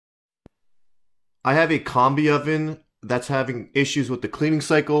I have a combi oven that's having issues with the cleaning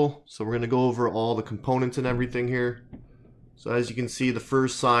cycle, so we're going to go over all the components and everything here. So as you can see, the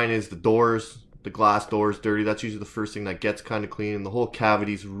first sign is the doors, the glass doors dirty. That's usually the first thing that gets kind of clean, and the whole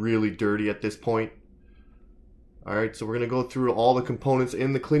cavity is really dirty at this point. Alright, so we're going to go through all the components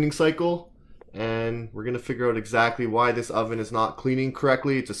in the cleaning cycle, and we're going to figure out exactly why this oven is not cleaning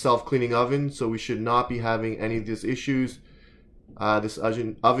correctly. It's a self-cleaning oven, so we should not be having any of these issues. This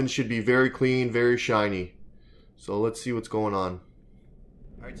oven should be very clean, very shiny. So let's see what's going on.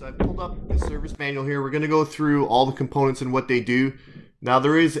 Alright, so I've pulled up the service manual here. We're going to go through all the components and what they do. Now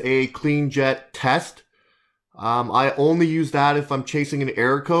there is a clean jet test. I only use that if I'm chasing an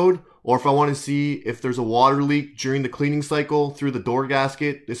error code, or if I want to see if there's a water leak during the cleaning cycle through the door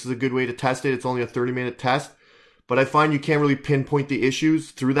gasket. This is a good way to test it. It's only a 30-minute test, but I find you can't really pinpoint the issues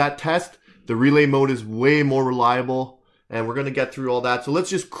through that test. The relay mode is way more reliable, and we're going to get through all that. So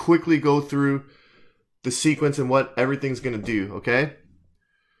let's just quickly go through the sequence and what everything's going to do, okay?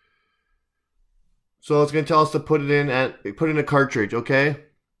 So it's going to tell us to put in a cartridge, okay?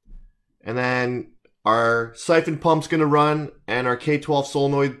 And then our siphon pump's going to run, and our K12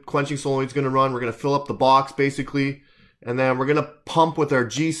 solenoid, quenching solenoid is going to run. We're going to fill up the box, basically. And then we're going to pump with our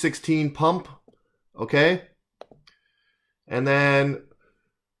G16 pump, okay? And then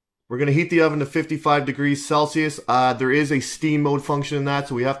we're going to heat the oven to 55 degrees Celsius. There is a steam mode function in that,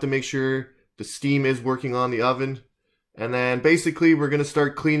 so we have to make sure the steam is working on the oven. And then basically we're going to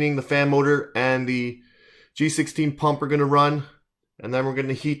start cleaning the fan motor, and the G16 pump are going to run. And then we're going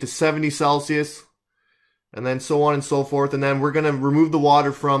to heat to 70 Celsius. And then so on and so forth. And then we're going to remove the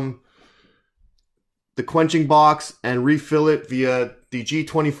water from the quenching box and refill it via the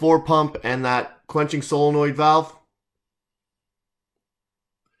G24 pump and that quenching solenoid valve.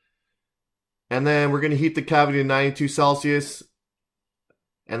 And then we're going to heat the cavity to 92 Celsius.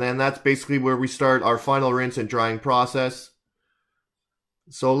 And then that's basically where we start our final rinse and drying process.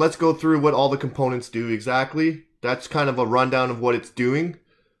 So let's go through what all the components do exactly. That's kind of a rundown of what it's doing.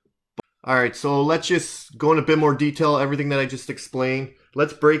 Alright, so let's just go in a bit more detail, everything that I just explained.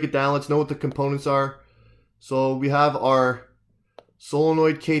 Let's break it down. Let's know what the components are. So we have our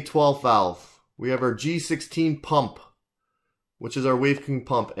solenoid K12 valve. We have our G16 pump, which is our wave clean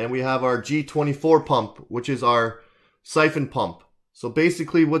pump. And we have our G24 pump, which is our siphon pump. So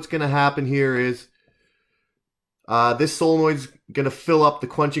basically what's going to happen here is this solenoid's going to fill up the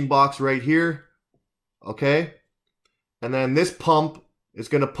quenching box right here. Okay? And then this pump is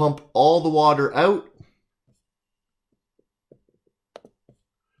going to pump all the water out.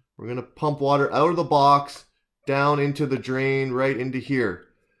 We're going to pump water out of the box, down into the drain, right into here.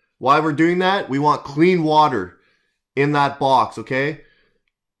 Why we're doing that? We want clean water in that box, okay?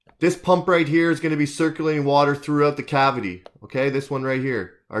 This pump right here is going to be circulating water throughout the cavity, okay? This one right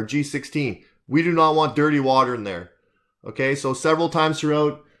here, our G16. We do not want dirty water in there, okay? So several times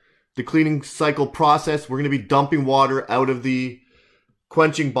throughout the cleaning cycle process, we're going to be dumping water out of the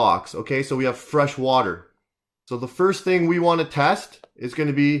quenching box, okay? So we have fresh water. So the first thing we want to test is going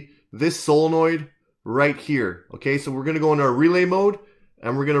to be this solenoid right here, okay? So we're going to go into our relay mode,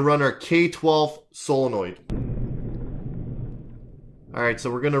 and we're going to run our K12 solenoid. Alright,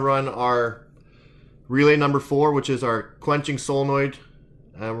 so we're going to run our relay number 4, which is our quenching solenoid,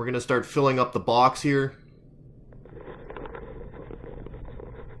 and we're going to start filling up the box here.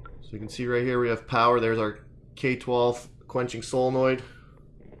 So you can see right here we have power. There's our K12 quenching solenoid.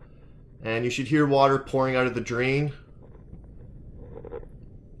 And you should hear water pouring out of the drain.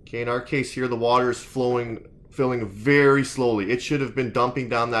 Okay, in our case here, the water is filling very slowly. It should have been dumping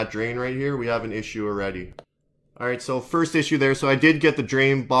down that drain right here. We have an issue already. Alright, so first issue there. So I did get the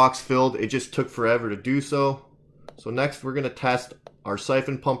drain box filled. It just took forever to do so. So next we're going to test our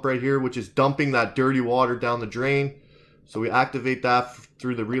siphon pump right here, which is dumping that dirty water down the drain. So we activate that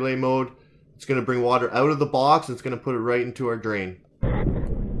through the relay mode. It's going to bring water out of the box, and it's going to put it right into our drain.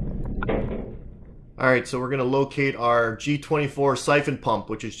 Alright, so we're going to locate our G24 siphon pump,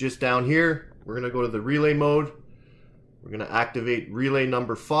 which is just down here. We're going to go to the relay mode. We're going to activate relay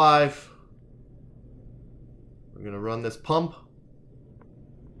number 5. We're going to run this pump.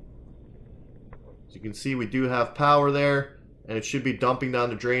 As you can see, we do have power there, and it should be dumping down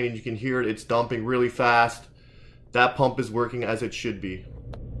the drain, and you can hear it. It's dumping really fast. That pump is working as it should be.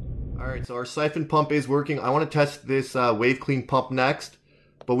 Alright, so our siphon pump is working. I want to test this wave clean pump next.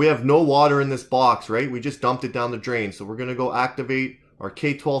 But we have no water in this box, right? We just dumped it down the drain. So we're going to go activate our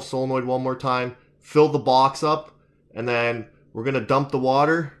K12 solenoid one more time, fill the box up, and then we're going to dump the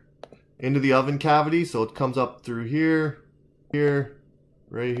water into the oven cavity. So it comes up through here, here,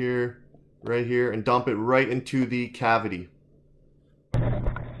 right here, right here, and dump it right into the cavity.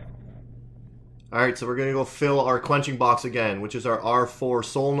 Alright, so we're going to go fill our quenching box again, which is our R4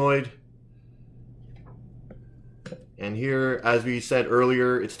 solenoid. And here, as we said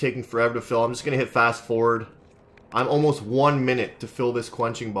earlier, it's taking forever to fill. I'm just going to hit fast forward. I'm almost 1 minute to fill this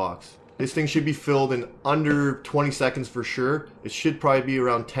quenching box. This thing should be filled in under 20 seconds for sure. It should probably be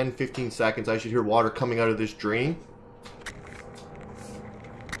around 10-15 seconds. I should hear water coming out of this drain.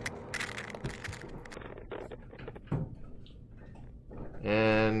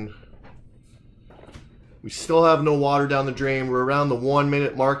 And we still have no water down the drain. We're around the 1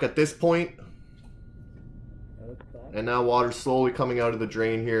 minute mark at this point. And now water's slowly coming out of the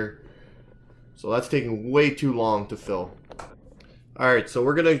drain here. So that's taking way too long to fill. Alright, so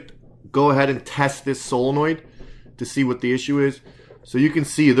we're going to go ahead and test this solenoid to see what the issue is. So you can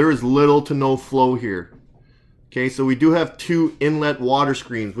see there is little to no flow here. Okay, so we do have 2 inlet water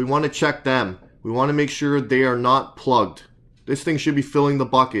screens. We want to check them. We want to make sure they are not plugged. This thing should be filling the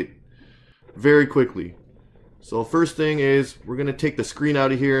bucket very quickly. So first thing is we're going to take the screen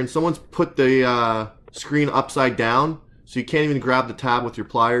out of here, and someone's put the screen upside down so you can't even grab the tab with your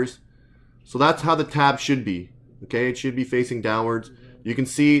pliers. So that's how the tab should be. Okay, it should be facing downwards. You can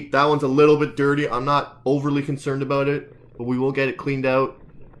see that one's a little bit dirty. I'm not overly concerned about it, but we will get it cleaned out.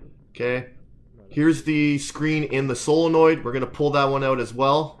 Okay, here's the screen in the solenoid. We're going to pull that one out as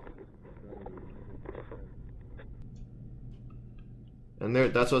well. And there,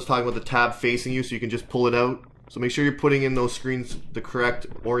 that's what I was talking about, the tab facing you, so you can just pull it out. So make sure you're putting in those screens the correct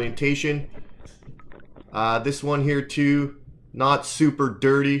orientation. This one here too, not super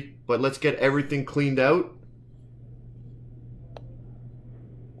dirty, but let's get everything cleaned out.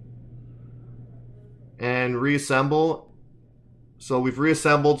 And reassemble. So we've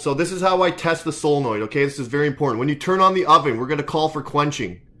reassembled. So this is how I test the solenoid, okay? This is very important. When you turn on the oven, we're going to call for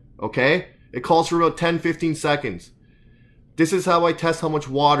quenching, okay? It calls for about 10-15 seconds. This is how I test how much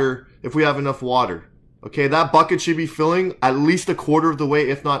water, if we have enough water. Okay, that bucket should be filling at least a quarter of the way,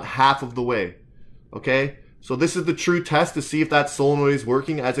 if not half of the way. Okay, so this is the true test to see if that solenoid is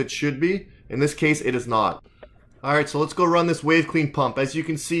working as it should be. In this case, it is not. Alright, so let's go run this wave clean pump. As you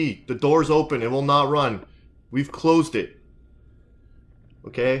can see, the door's open. It will not run. We've closed it.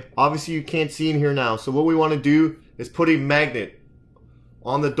 Okay, obviously you can't see in here now. So what we want to do is put a magnet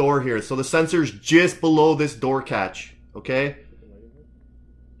on the door here. So the sensor's just below this door catch. Okay,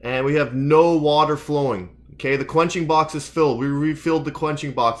 and we have no water flowing. Okay, the quenching box is filled. We refilled the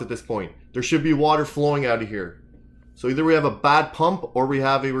quenching box at this point. There should be water flowing out of here. So either we have a bad pump or we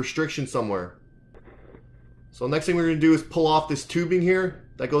have a restriction somewhere. So next thing we're going to do is pull off this tubing here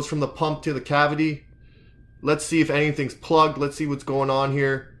that goes from the pump to the cavity. Let's see if anything's plugged. Let's see what's going on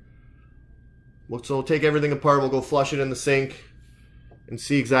here. So we'll take everything apart. We'll go flush it in the sink and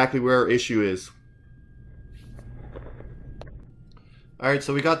see exactly where our issue is. Alright,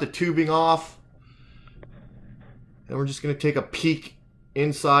 so we got the tubing off, and we're just going to take a peek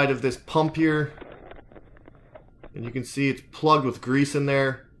inside of this pump here, and you can see it's plugged with grease in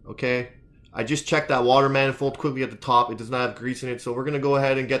there. Okay, I just checked that water manifold quickly at the top. It does not have grease in it, so we're going to go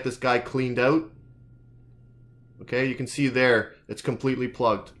ahead and get this guy cleaned out. Okay, you can see there it's completely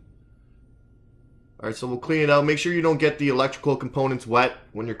plugged. Alright, so we'll clean it out. Make sure you don't get the electrical components wet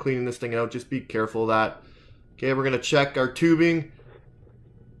when you're cleaning this thing out. Just be careful of that. Okay, we're going to check our tubing.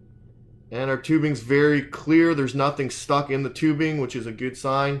 And our tubing's very clear. There's nothing stuck in the tubing, which is a good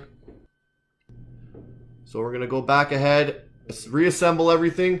sign. So we're going to go back ahead, reassemble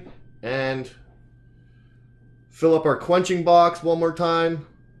everything, and fill up our quenching box one more time,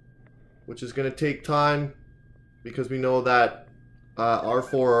 which is going to take time because we know that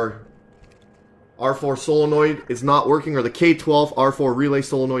R4 solenoid is not working, or the K12 R4 relay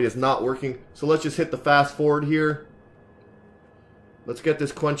solenoid is not working. So let's just hit the fast forward here. Let's get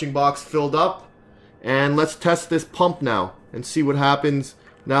this quenching box filled up, and let's test this pump now and see what happens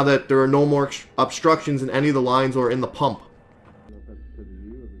now that there are no more obstructions in any of the lines or in the pump.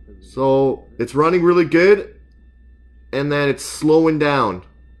 So it's running really good, and then it's slowing down.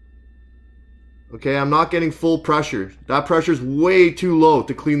 Okay, I'm not getting full pressure. That pressure is way too low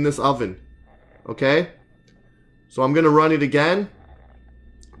to clean this oven. Okay, so I'm gonna run it again,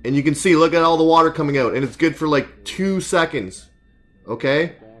 and you can see, look at all the water coming out, and it's good for like 2 seconds.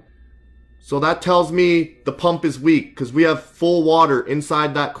 Okay, so that tells me the pump is weak because we have full water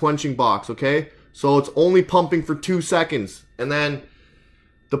inside that quenching box. Okay, so it's only pumping for 2 seconds, and then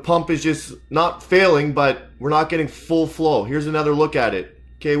the pump is just not failing, but we're not getting full flow. Here's another look at it.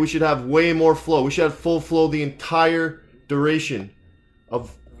 Okay, we should have way more flow. We should have full flow the entire duration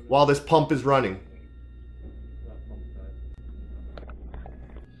of while this pump is running.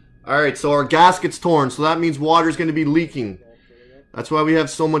 Alright, so our gasket's torn, so that means water is going to be leaking. That's why we have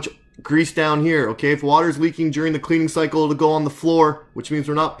so much grease down here, okay? If water is leaking during the cleaning cycle, it'll go on the floor, which means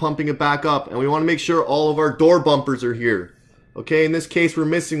we're not pumping it back up. And we want to make sure all of our door bumpers are here. Okay, in this case, we're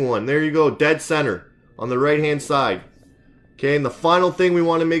missing one. There you go, dead center on the right-hand side. Okay, and the final thing we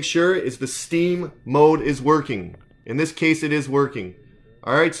want to make sure is the steam mode is working. In this case, it is working.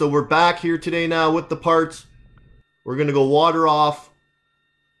 Alright, so we're back here today now with the parts. We're going to go water off.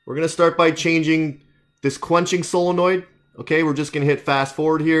 We're going to start by changing this quenching solenoid. Okay, we're just going to hit fast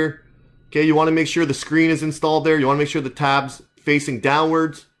forward here. Okay, you want to make sure the screen is installed there. You want to make sure the tab's facing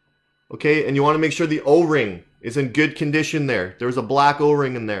downwards. Okay, and you want to make sure the O-ring is in good condition there. There's a black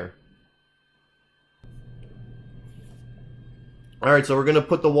O-ring in there. Alright, so we're going to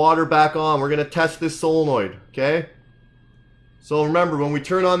put the water back on. We're going to test this solenoid. Okay? So remember, when we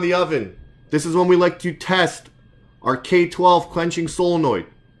turn on the oven, this is when we like to test our K12 quenching solenoid.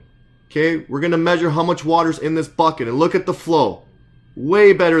 Okay, we're going to measure how much water's in this bucket and look at the flow.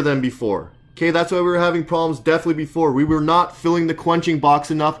 Way better than before. Okay, that's why we were having problems definitely before. We were not filling the quenching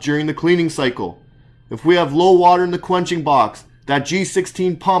box enough during the cleaning cycle. If we have low water in the quenching box, that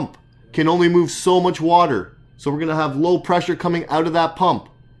G16 pump can only move so much water. So we're going to have low pressure coming out of that pump.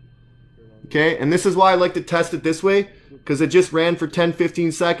 Okay, and this is why I like to test it this way, because it just ran for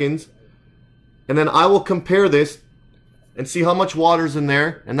 10-15 seconds. And then I will compare this and see how much water's in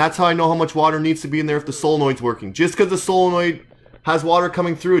there. And that's how I know how much water needs to be in there if the solenoid's working. Just because the solenoid has water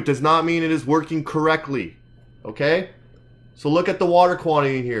coming through it does not mean it is working correctly. Okay? So look at the water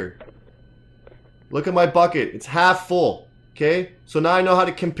quantity in here. Look at my bucket. It's half full. Okay? So now I know how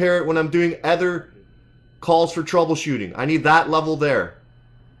to compare it when I'm doing other calls for troubleshooting. I need that level there.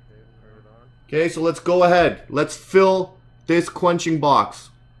 Okay, so let's go ahead. Let's fill this quenching box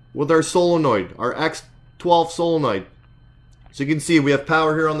with our solenoid, our X12 solenoid. So you can see we have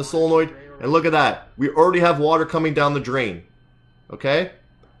power here on the solenoid, and look at that. We already have water coming down the drain. Okay?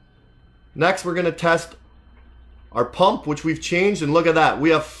 Next, we're going to test our pump, which we've changed, and look at that.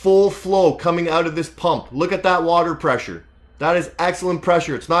 We have full flow coming out of this pump. Look at that water pressure. That is excellent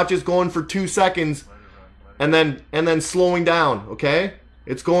pressure. It's not just going for 2 seconds and then slowing down, okay?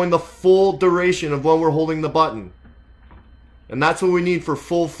 It's going the full duration of when we're holding the button. And that's what we need for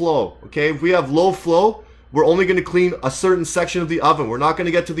full flow, okay? If we have low flow, we're only going to clean a certain section of the oven. We're not going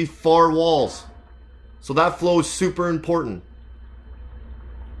to get to the far walls. So that flow is super important.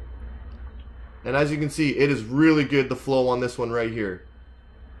 And as you can see, it is really good, the flow on this one right here.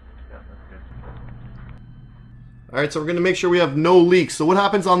 Alright, so we're going to make sure we have no leaks. So what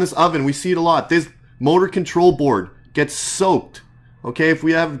happens on this oven? We see it a lot. This motor control board gets soaked. Okay, if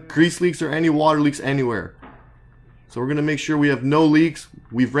we have grease leaks or any water leaks anywhere. So we're going to make sure we have no leaks.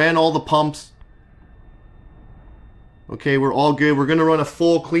 We've ran all the pumps. Okay, we're all good. We're going to run a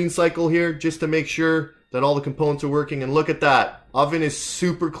full clean cycle here just to make sure that all the components are working. And look at that. Oven is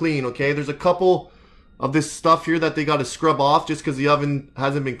super clean, okay? There's a couple of this stuff here that they got to scrub off just because the oven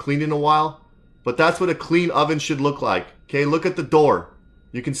hasn't been cleaned in a while. But that's what a clean oven should look like. Okay, look at the door.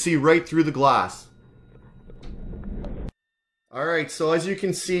 You can see right through the glass. Alright, so as you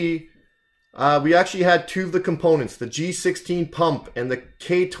can see, we actually had two of the components, the G16 pump and the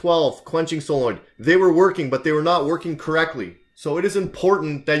K12 quenching solenoid. They were working, but they were not working correctly. So it is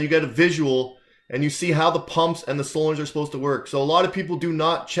important that you get a visual and you see how the pumps and the solenoids are supposed to work. So a lot of people do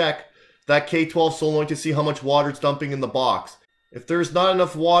not check that K12 solenoid to see how much water it's dumping in the box. If there's not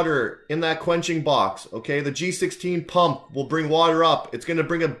enough water in that quenching box, okay, the G16 pump will bring water up. It's going to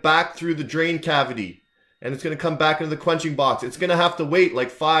bring it back through the drain cavity. And it's going to come back into the quenching box. It's going to have to wait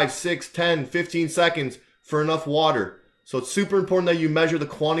like 5, 6, 10, 15 seconds for enough water. So it's super important that you measure the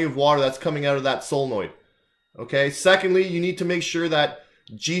quantity of water that's coming out of that solenoid. Okay. Secondly, you need to make sure that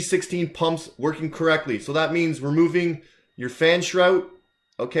G16 pump's working correctly. So that means removing your fan shroud,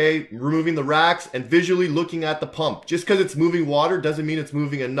 okay, removing the racks, and visually looking at the pump. Just because it's moving water doesn't mean it's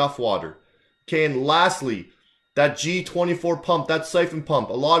moving enough water. Okay, and lastly, that G24 pump, that siphon pump,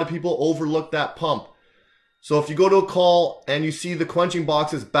 a lot of people overlook that pump. So if you go to a call and you see the quenching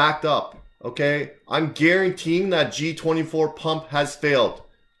box is backed up, okay, I'm guaranteeing that G24 pump has failed,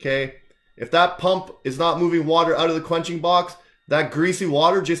 okay? If that pump is not moving water out of the quenching box, that greasy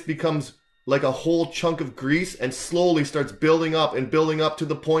water just becomes like a whole chunk of grease and slowly starts building up and building up to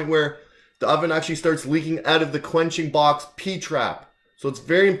the point where the oven actually starts leaking out of the quenching box P-trap. So it's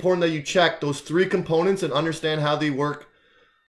very important that you check those three components and understand how they work